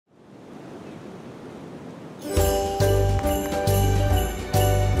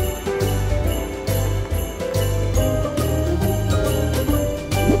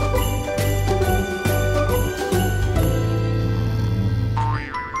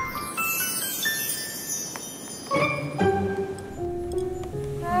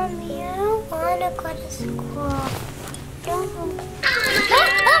That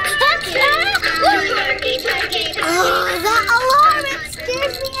alarm, it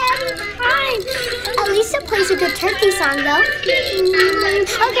scares me every time. At least it plays a good turkey song, though.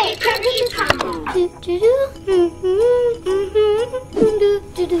 Okay, turkey song.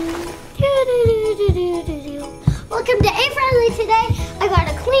 Welcome to A Friendly today. I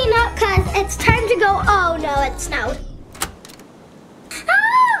gotta clean up because it's time to go. Oh no, it snowed.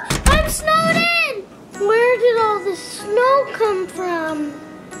 Ah, I'm snowed in. Where did all the snow come from?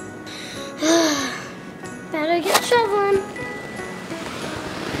 Better get shoveling.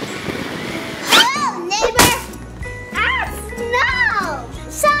 Oh, neighbor! Ah, snow!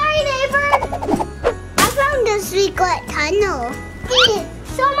 Sorry, neighbor. I found a secret tunnel.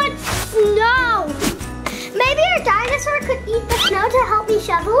 So much snow. Maybe our dinosaur could eat the snow to help me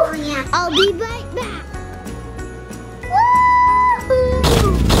shovel. Oh yeah. I'll be right back. Woo!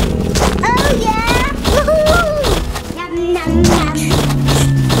 Oh yeah! Woohoo! Yum yum yum.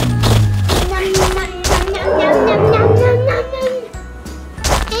 Yum yum yum yum yum yum yum yum.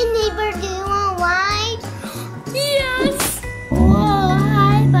 Hey neighbor, do you want wine? Yes. Whoa,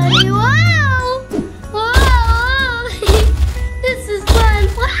 hi buddy. Whoa! Whoa! This is fun.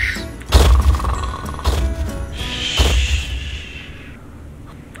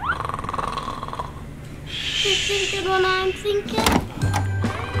 You thinking what I'm thinking?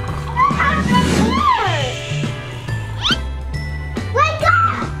 Wake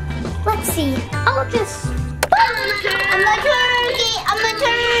up! Let's see. I'll just. I'm a turkey. I'm a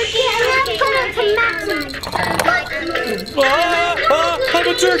turkey. I'm gonna put a I'm a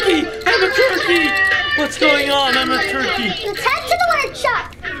turkey. I'm a turkey. What's going on? I'm a turkey. Let's head to the workshop.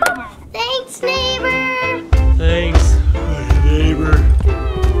 Thanks, neighbor. Thanks, neighbor.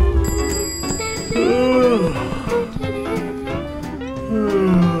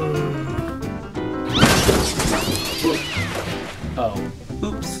 Oh,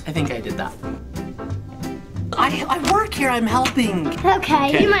 oops, I think I did that. I work here, I'm helping.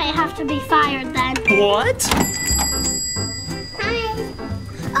 Okay, you might have to be fired then. What? Hi.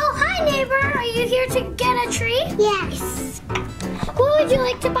 Oh, hi neighbor. Are you here to get a tree? Yes. What would you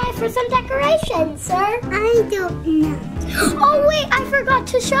like to buy for some decorations, sir? I don't know. Oh wait, I forgot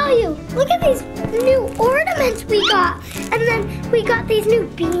to show you. Look at these new ornaments we got. And then we got these new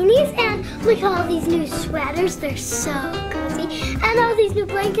beanies and look at all these new sweaters. They're so cozy. And all these new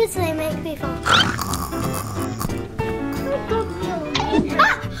blankets, they make me feel...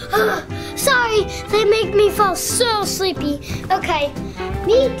 Ah! Sorry, they make me fall so sleepy. Okay.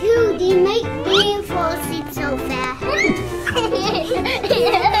 Me too, they make me fall asleep so fast.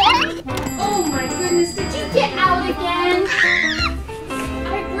 Oh my goodness, did you get out again?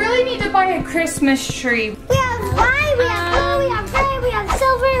 I really need to buy a Christmas tree. We have white, we have blue, we have red, we have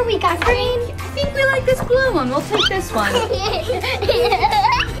silver, we got green. I think we like this blue one. We'll take this one.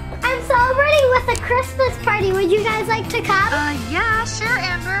 I'm celebrating with a Christmas party. Would you guys like to come? Yeah, sure,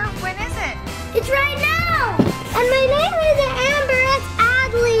 Amber. When is it? It's right now. And my name isn't Amber, it's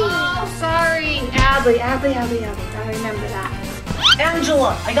Adley. Oh, sorry. Adley. I remember that.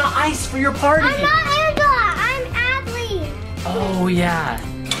 Angela, I got ice for your party. I'm not Angela, I'm Adley. Oh, yeah.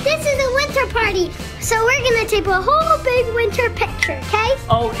 This is a winter party, so we're gonna take a whole big winter picture, okay?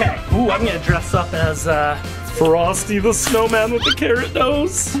 Okay. Ooh, I'm gonna dress up as Frosty the Snowman with the carrot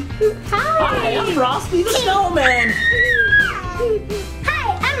nose. Hi, I'm Frosty the Snowman.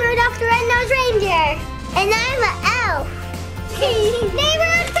 Hi, I'm Rudolph the Red-Nosed Reindeer. And I'm an elf.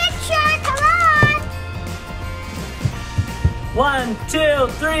 Neighborhood picture, come on. 1, 2,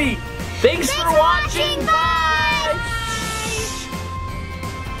 3. Thanks for watching. Bye.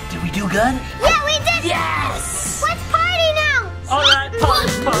 Did we do good? Yeah, we did. Yes. Let's party now. All right,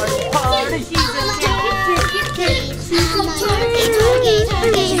 party. Oh my